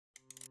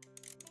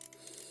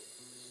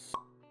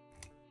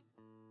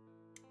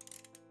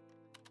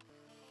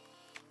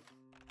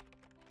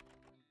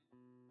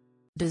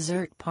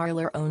Dessert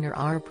parlour owner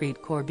Harpreet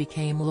Kaur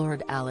became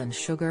Lord Alan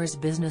Sugar's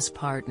business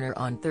partner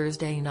on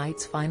Thursday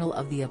night's final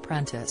of The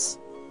Apprentice.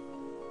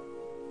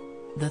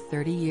 The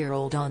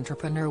 30-year-old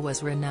entrepreneur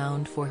was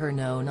renowned for her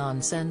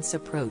no-nonsense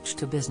approach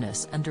to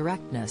business and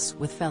directness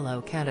with fellow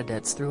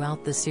candidates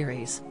throughout the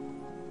series.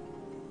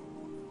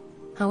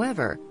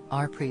 However,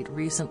 Harpreet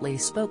recently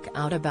spoke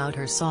out about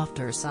her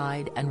softer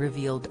side and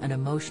revealed an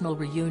emotional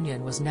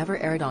reunion was never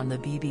aired on the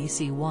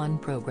BBC One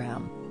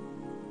programme.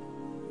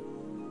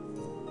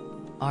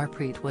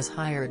 Harpreet was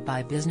hired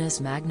by business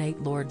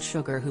magnate Lord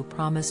Sugar, who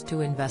promised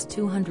to invest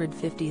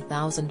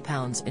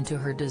 £250,000 into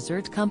her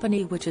dessert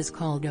company, which is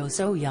called Oh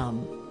So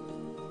Yum.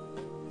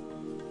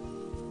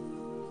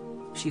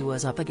 She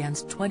was up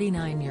against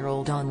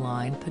 29-year-old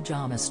online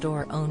pyjama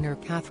store owner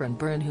Catherine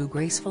Byrne, who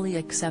gracefully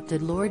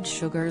accepted Lord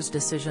Sugar's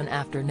decision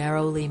after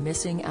narrowly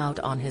missing out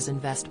on his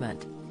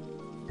investment.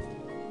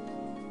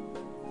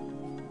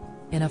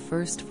 In a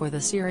first for the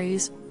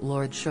series,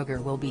 Lord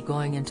Sugar will be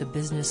going into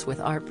business with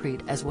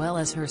Harpreet as well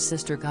as her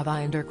sister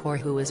Govinder Kaur,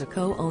 who is a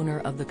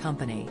co-owner of the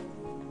company.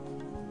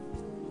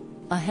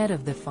 Ahead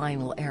of the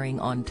final airing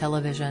on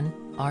television,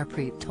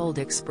 Harpreet told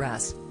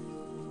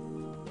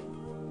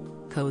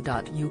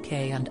Express.co.uk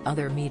and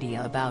other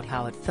media about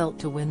how it felt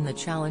to win the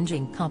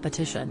challenging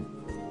competition.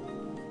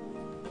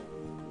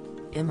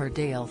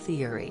 Emmerdale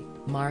Theory,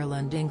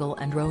 Marlon Dingle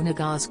and Rona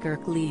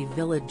Goskirk leave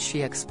village.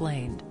 She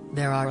explained,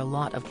 "There are a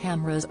lot of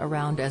cameras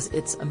around as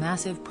it's a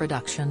massive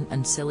production,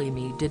 and silly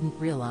me didn't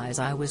realize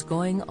I was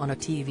going on a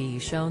TV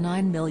show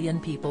 9 million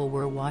people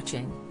were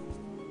watching.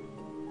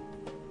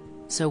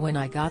 So when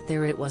I got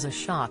there it was a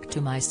shock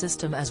to my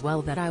system as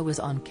well that I was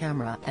on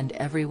camera and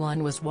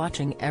everyone was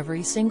watching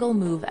every single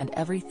move and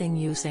everything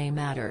you say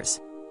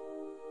matters.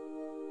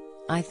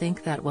 I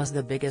think that was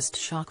the biggest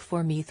shock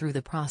for me through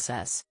the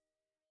process.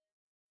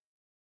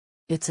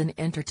 It's an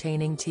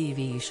entertaining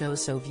TV show,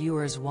 so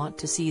viewers want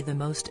to see the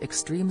most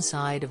extreme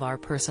side of our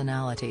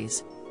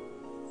personalities.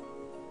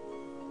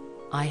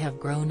 I have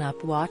grown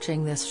up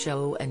watching this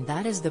show and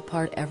that is the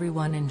part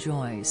everyone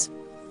enjoys.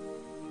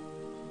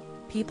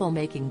 People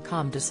making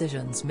calm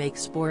decisions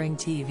makes boring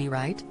TV,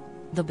 right?"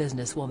 The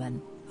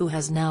businesswoman, who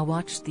has now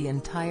watched the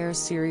entire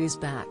series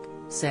back,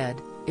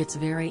 said, "It's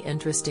very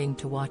interesting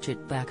to watch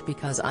it back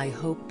because I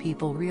hope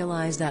people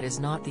realize that is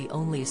not the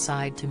only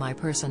side to my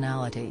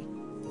personality.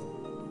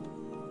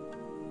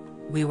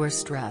 We were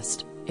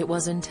stressed, it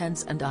was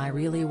intense and I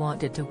really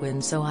wanted to win,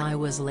 so I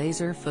was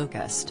laser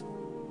focused.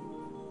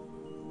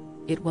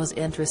 It was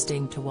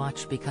interesting to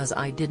watch because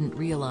I didn't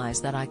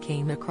realize that I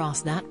came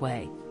across that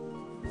way.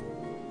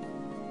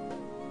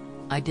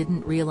 I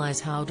didn't realize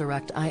how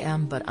direct I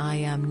am, but I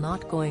am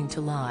not going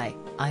to lie,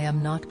 I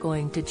am not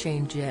going to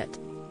change it."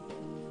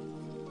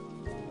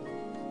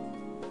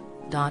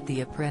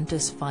 The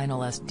Apprentice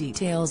finalist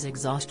details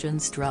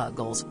exhaustion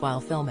struggles while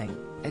filming.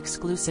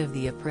 Exclusive: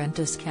 The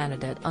Apprentice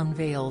candidate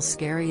unveils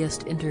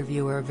scariest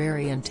interviewer,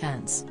 very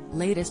intense.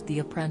 Latest: The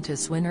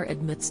Apprentice winner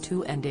admits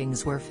 2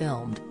 endings were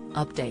filmed.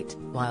 Update: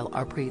 While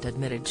Harpreet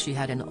admitted she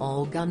had an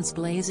all-guns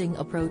blazing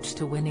approach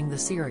to winning the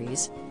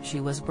series,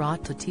 she was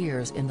brought to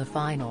tears in the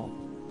final.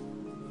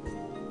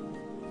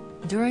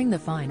 During the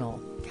final,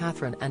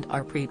 Catherine and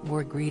Harpreet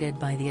were greeted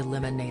by the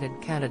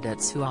eliminated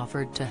candidates who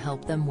offered to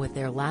help them with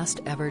their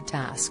last ever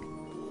task.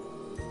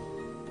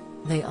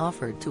 They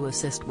offered to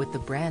assist with the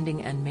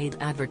branding and made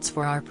adverts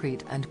for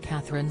Harpreet and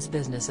Catherine's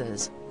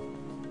businesses.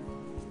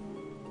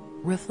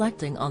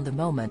 Reflecting on the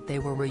moment they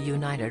were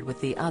reunited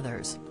with the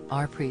others,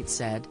 Harpreet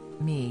said,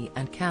 "Me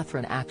and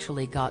Catherine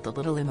actually got a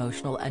little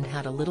emotional and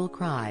had a little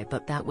cry,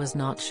 but that was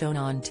not shown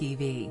on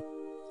TV."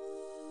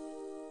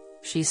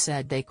 She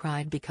said they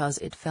cried because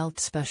it felt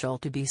special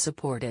to be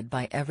supported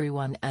by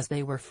everyone as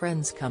they were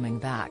friends coming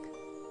back.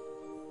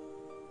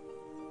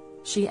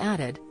 She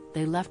added,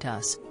 "They left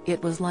us,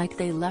 it was like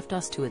they left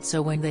us to it, so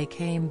when they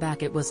came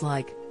back it was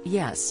like,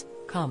 yes,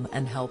 come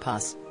and help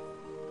us.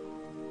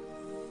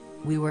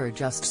 We were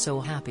just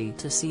so happy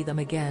to see them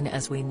again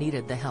as we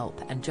needed the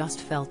help and just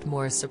felt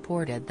more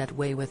supported that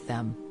way with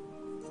them."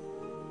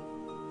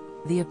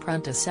 The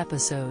Apprentice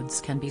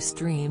episodes can be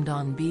streamed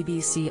on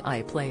BBC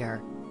iPlayer.